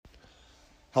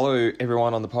Hello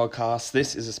everyone on the podcast.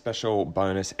 This is a special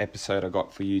bonus episode I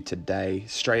got for you today,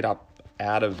 straight up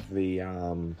out of the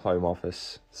home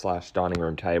office / dining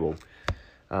room table.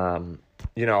 I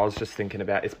was just thinking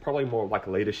about, it's probably more like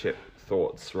leadership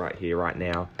thoughts right here, right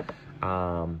now.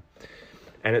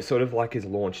 And it sort of like is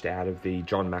launched out of the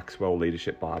John Maxwell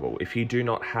Leadership Bible. If you do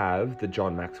not have the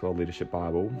John Maxwell Leadership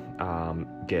Bible,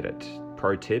 get it.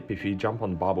 Pro tip, if you jump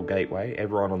on the Bible Gateway,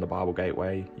 everyone on the Bible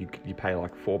Gateway, you pay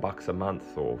like $4 a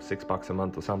month or $6 a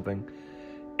month or something,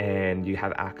 and you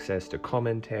have access to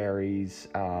commentaries,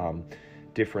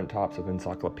 different types of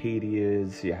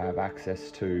encyclopedias. You have access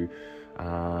to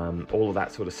all of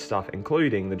that sort of stuff,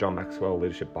 including the John Maxwell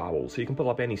Leadership Bible. So you can pull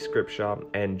up any scripture,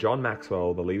 and John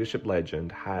Maxwell, the leadership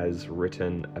legend, has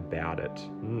written about it.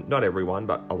 Not everyone,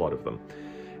 but a lot of them.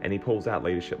 And he pulls out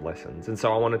leadership lessons. And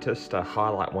so I wanted just to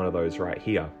highlight one of those right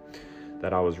here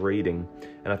that I was reading.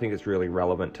 And I think it's really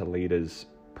relevant to leaders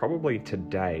probably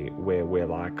today, where we're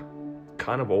like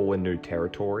kind of all in new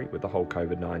territory with the whole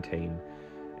COVID-19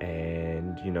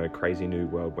 and, crazy new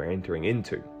world we're entering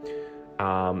into.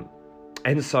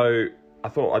 And so I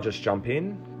thought I'd just jump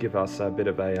in, give us a bit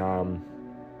of a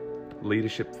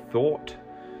leadership thought.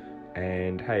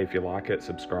 And hey, if you like it,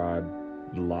 subscribe.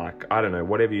 I don't know,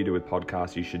 whatever you do with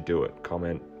podcasts, you should do it.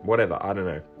 Comment, whatever, I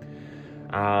don't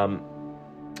know.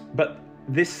 But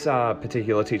this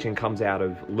particular teaching comes out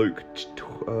of Luke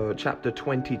chapter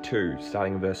 22,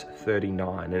 starting in verse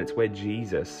 39. And it's where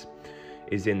Jesus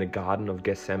is in the Garden of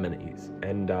Gethsemane.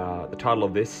 And the title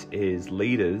of this is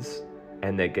Leaders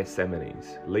and Their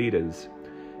Gethsemanes. Leaders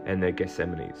and Their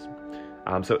Gethsemanes.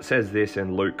 So it says this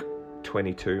in Luke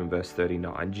 22 and verse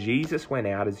 39. Jesus went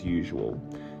out as usual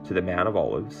to the Mount of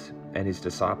Olives, and his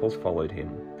disciples followed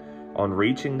him. On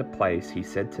reaching the place, he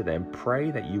said to them, "Pray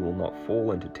that you will not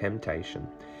fall into temptation."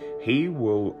 He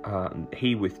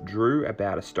withdrew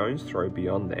about a stone's throw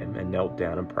beyond them and knelt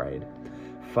down and prayed,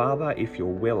 "Father, if you're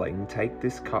willing, take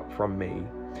this cup from me,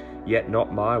 yet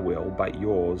not my will, but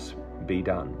yours be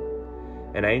done."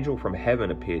 An angel from heaven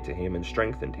appeared to him and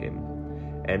strengthened him.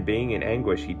 And being in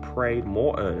anguish, he prayed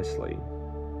more earnestly,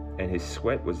 and his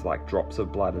sweat was like drops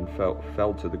of blood and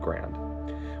fell to the ground.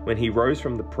 When he rose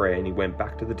from the prayer and he went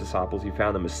back to the disciples, he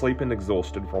found them asleep and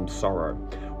exhausted from sorrow.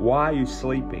 "Why are you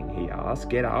sleeping?" he asked.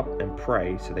 "Get up and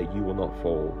pray so that you will not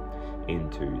fall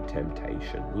into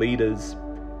temptation." Leaders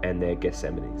and their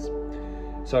Gethsemanes.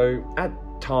 So at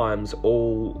times,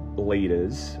 all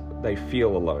leaders, they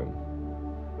feel alone.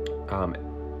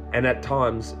 And at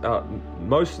times,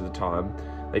 most of the time,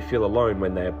 they feel alone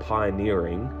when they are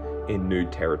pioneering in new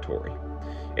territory.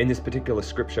 In this particular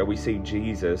scripture, we see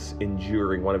Jesus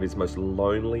enduring one of his most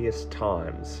loneliest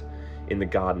times in the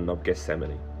Garden of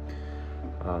Gethsemane.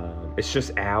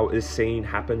 This scene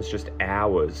happens just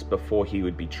hours before he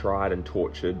would be tried and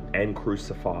tortured and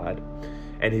crucified.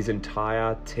 And his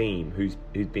entire team, who's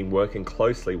been working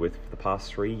closely with for the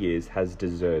past 3 years, has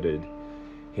deserted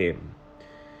him.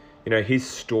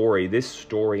 This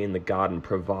story in the garden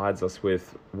provides us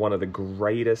with one of the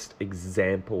greatest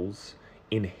examples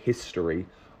in history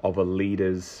of a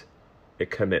leader's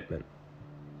commitment.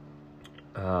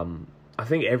 I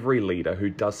think every leader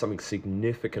who does something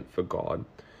significant for God,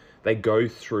 they go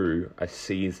through a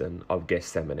season of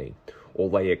Gethsemane, or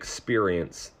they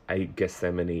experience a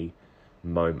Gethsemane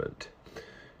moment.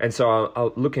 And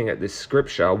so looking at this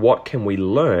scripture, what can we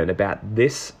learn about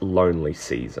this lonely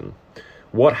season?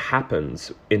 What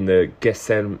happens in that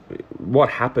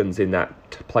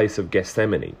place of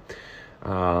Gethsemane?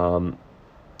 What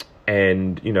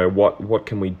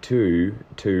can we do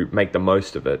to make the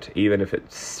most of it, even if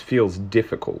it feels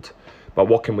difficult? But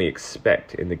what can we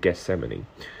expect in the Gethsemane?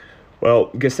 Well,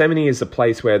 Gethsemane is a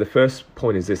place where the first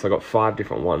point is this. I got 5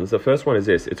 different ones. The first one is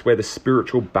this. It's where the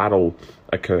spiritual battle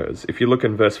occurs. If you look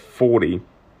in verse 40,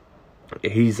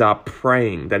 he's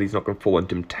praying that he's not going to fall in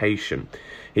temptation.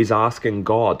 He's asking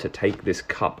God to take this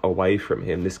cup away from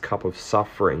him, this cup of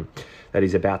suffering that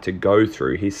he's about to go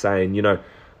through. He's saying,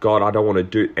 God, I don't want to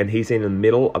do... And he's in the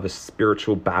middle of a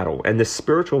spiritual battle. And the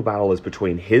spiritual battle is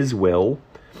between his will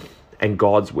and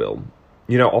God's will.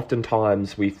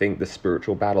 Oftentimes we think the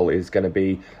spiritual battle is going to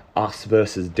be us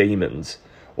versus demons,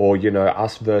 or,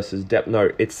 us versus death. No,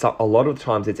 a lot of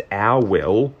times it's our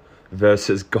will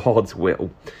versus God's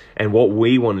will, and what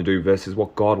we want to do versus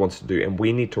what God wants to do. And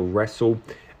we need to wrestle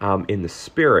in the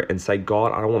spirit and say,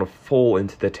 God, I don't want to fall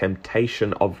into the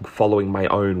temptation of following my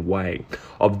own way,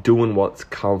 of doing what's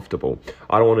comfortable.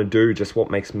 I don't want to do just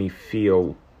what makes me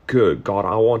feel good. God,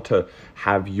 I want to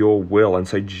have your will. And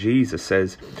so Jesus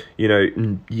says,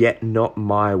 yet not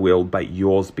my will, but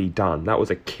yours be done. That was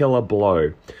a killer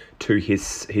blow to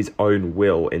his own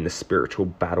will in the spiritual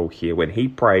battle here. When he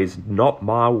prays, not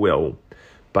my will,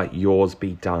 but yours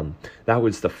be done. That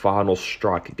was the final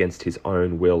strike against his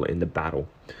own will in the battle.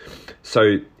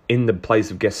 So in the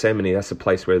place of Gethsemane, that's the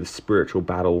place where the spiritual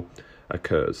battle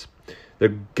occurs. The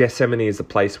Gethsemane is the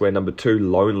place where, number 2,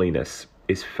 loneliness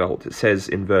is felt. It says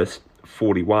in verse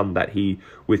 41 that he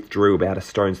withdrew about a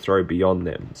stone's throw beyond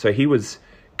them. So he was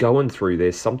going through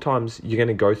this. Sometimes you're going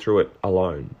to go through it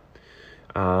alone.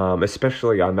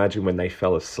 Especially, I imagine, when they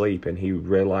fell asleep and he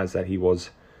realized that he was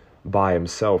by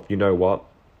himself. You know what?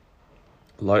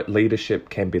 Leadership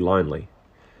can be lonely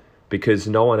because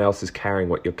no one else is carrying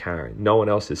what you're carrying. No one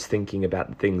else is thinking about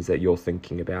the things that you're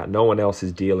thinking about. No one else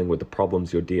is dealing with the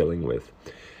problems you're dealing with.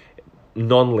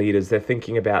 Non-leaders, they're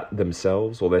thinking about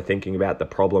themselves, or they're thinking about the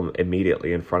problem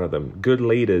immediately in front of them. Good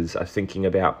leaders are thinking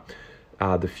about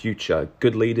the future.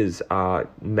 Good leaders are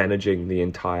managing the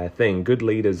entire thing. Good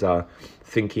leaders are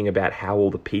thinking about how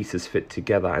all the pieces fit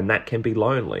together, and that can be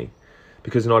lonely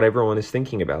because not everyone is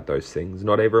thinking about those things.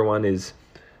 Not everyone is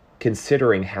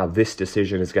considering how this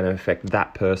decision is going to affect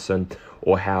that person,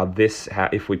 or how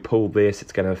if we pull this,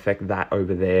 it's going to affect that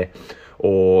over there,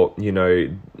 or,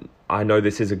 I know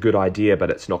this is a good idea, but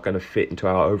it's not going to fit into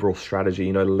our overall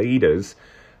strategy. Leaders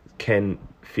can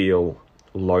feel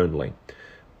lonely,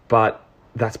 but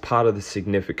that's part of the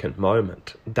significant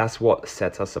moment. That's what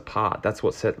sets us apart. That's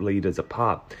what sets leaders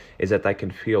apart, is that they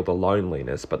can feel the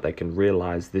loneliness, but they can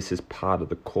realize this is part of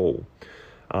the call.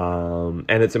 And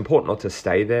it's important not to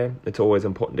stay there. It's always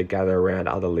important to gather around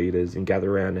other leaders and gather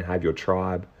around and have your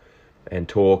tribe and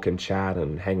talk and chat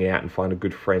and hang out and find a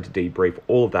good friend to debrief,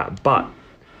 all of that. But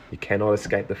you cannot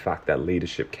escape the fact that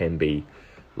leadership can be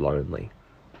lonely.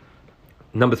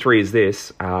 Number 3 is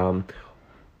this.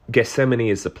 Gethsemane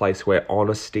is the place where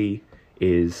honesty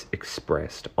is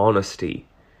expressed. Honesty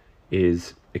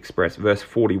is expressed. Verse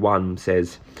 41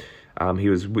 says he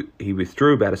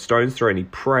withdrew about a stone's throw and he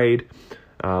prayed.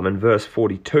 And verse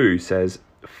 42 says,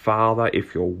 Father,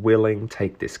 if you're willing,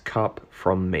 take this cup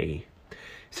from me.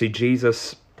 See,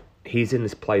 Jesus, he's in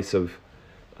this place where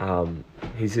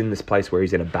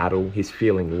he's in a battle. He's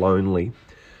feeling lonely.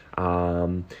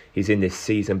 He's in this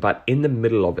season, but in the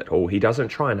middle of it all, he doesn't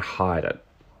try and hide it.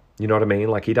 You know what I mean?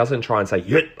 Like, he doesn't try and say,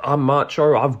 yeah, I'm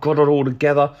macho, I've got it all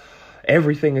together,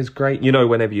 everything is great.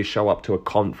 Whenever you show up to a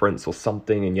conference or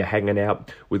something and you're hanging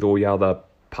out with all your other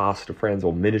pastor friends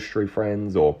or ministry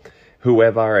friends or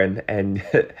whoever, and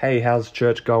hey, how's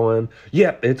church going?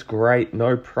 Yep, it's great,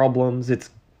 no problems,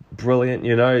 it's brilliant,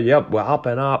 yep, we're up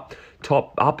and up,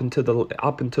 top, up and to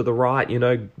the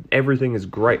right, everything is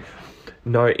great.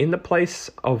 No, in the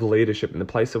place of leadership, in the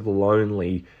place of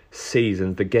lonely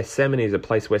seasons, the Gethsemane is a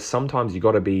place where sometimes you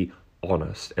got to be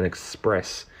honest and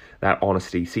express that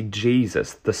honesty. See,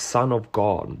 Jesus, the Son of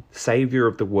God, Savior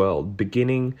of the world,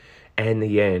 beginning and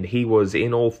the end, he was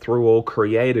in all, through all,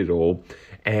 created all,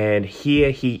 and here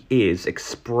he is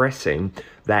expressing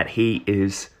that he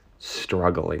is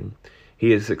struggling.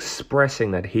 He is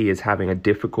expressing that he is having a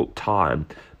difficult time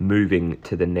moving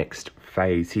to the next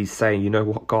phase. He's saying, you know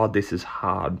what, God, this is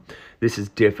hard. This is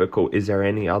difficult. Is there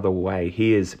any other way?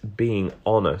 He is being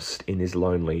honest in his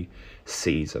lonely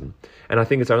season. And I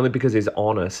think it's only because he's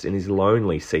honest in his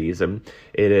lonely season,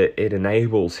 it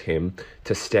enables him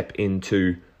to step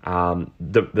into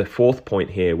the 4th point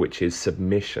here, which is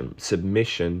submission.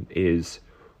 Submission is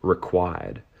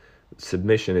required.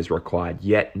 Submission is required.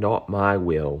 Yet not my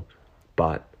will,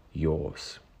 but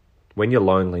yours. When you're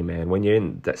lonely, man, when you're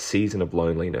in that season of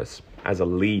loneliness as a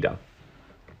leader,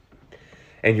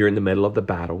 and you're in the middle of the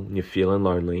battle, and you're feeling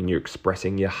lonely, and you're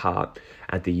expressing your heart,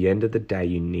 at the end of the day,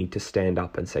 you need to stand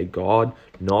up and say, God,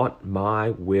 not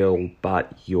my will,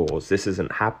 but yours. This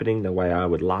isn't happening the way I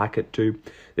would like it to.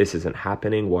 This isn't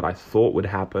happening what I thought would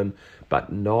happen,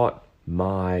 but not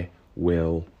my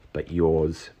will, but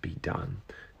yours be done.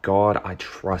 God, I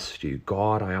trust you.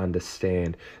 God, I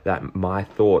understand that my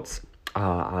thoughts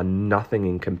are nothing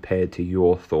in compared to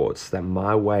your thoughts, that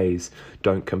my ways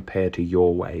don't compare to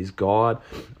your ways. God,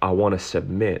 I want to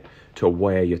submit to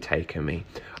where you're taking me.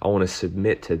 I want to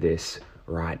submit to this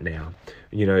right now.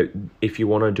 If you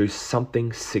want to do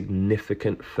something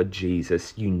significant for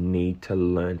Jesus, you need to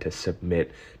learn to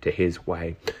submit to his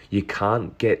way. You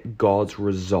can't get God's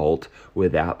result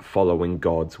without following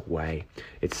God's way.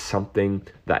 It's something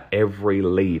that every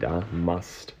leader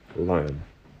must learn.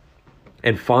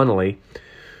 And finally,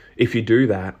 if you do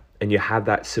that and you have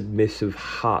that submissive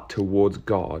heart towards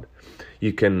God,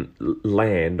 you can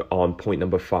land on point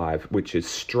number 5, which is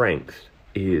strength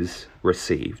is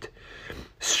received.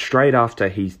 Straight after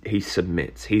he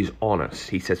submits, he's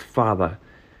honest. He says, Father,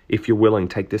 if you're willing,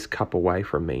 take this cup away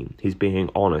from me. He's being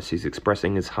honest. He's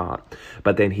expressing his heart.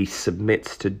 But then he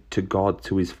submits to God,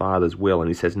 to his Father's will. And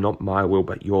he says, not my will,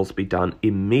 but yours be done.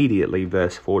 Immediately,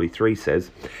 verse 43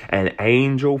 says, an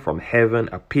angel from heaven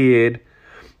appeared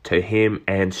to him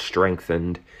and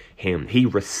strengthened him. He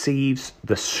receives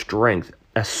the strength,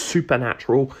 a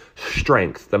supernatural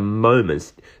strength, the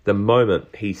moment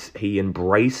he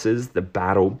embraces the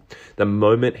battle, the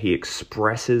moment he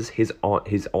expresses his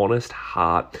honest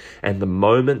heart, and the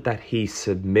moment that he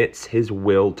submits his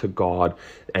will to God,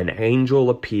 an angel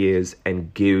appears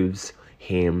and gives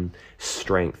him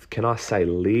strength. Can I say,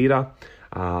 leader,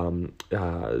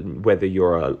 whether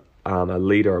you're a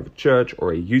leader of a church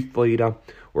or a youth leader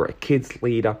or a kids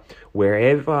leader,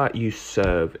 wherever you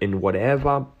serve, in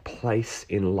whatever place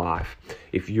in life,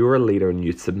 if you're a leader and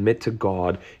you submit to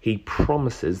God, he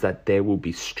promises that there will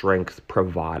be strength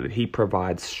provided. He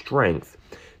provides strength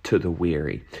to the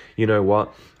weary. You know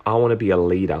what? I want to be a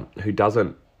leader who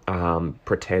doesn't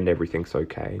pretend everything's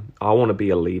okay. I want to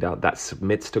be a leader that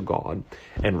submits to God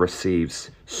and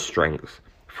receives strength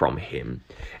from him.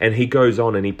 And he goes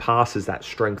on and he passes that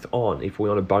strength on. If we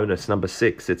want a bonus, number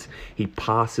 6, it's he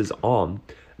passes on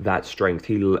that strength.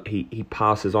 He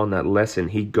passes on that lesson.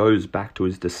 He goes back to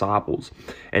his disciples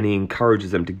and he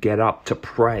encourages them to get up, to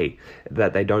pray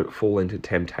that they don't fall into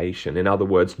temptation. In other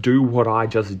words, do what I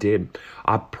just did.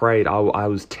 I prayed. I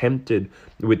was tempted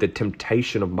with the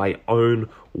temptation of my own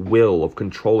will, of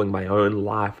controlling my own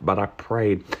life, but I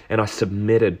prayed and I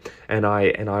submitted and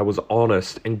I was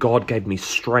honest, and God gave me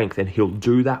strength, and he'll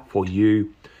do that for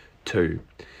you too.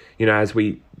 You know, as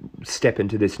we step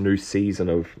into this new season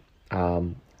of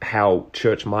how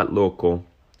church might look, or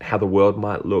how the world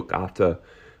might look after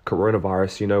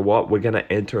coronavirus, you know what? We're going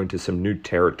to enter into some new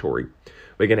territory.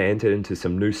 We're going to enter into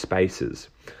some new spaces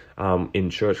in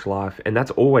church life, and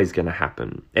that's always going to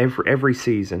happen. Every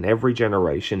season, every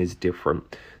generation is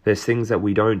different. There's things that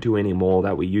we don't do anymore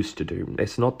that we used to do.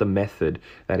 It's not the method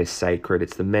that is sacred,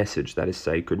 it's the message that is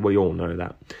sacred. We all know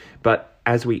that. But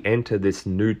as we enter this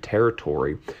new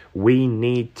territory, we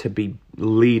need to be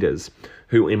leaders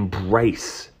who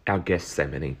embrace our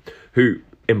Gethsemane, who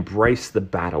embrace the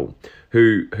battle,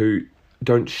 who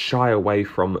don't shy away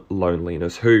from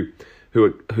loneliness, who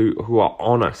are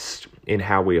honest in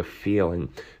how we are feeling,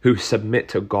 who submit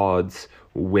to God's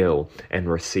will and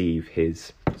receive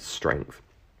his strength.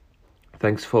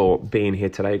 Thanks for being here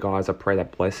today, guys. I pray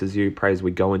that blesses you. Pray as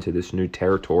we go into this new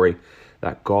territory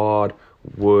that God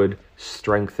would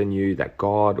strengthen you, that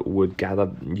God would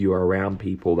gather you around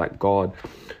people, that God,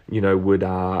 would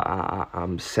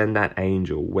send that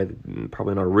angel, whether,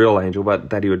 probably not a real angel, but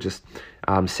that he would just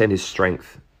send his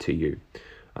strength to you.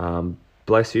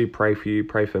 Bless you, pray for you,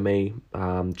 pray for me.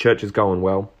 Church is going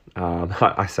well.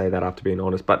 I say that after being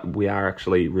honest, but we are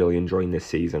actually really enjoying this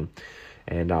season,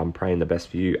 and I'm praying the best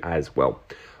for you as well.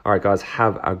 All right, guys,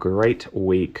 have a great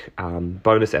week.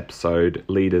 Bonus episode,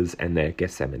 leaders and their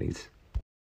Gethsemanes.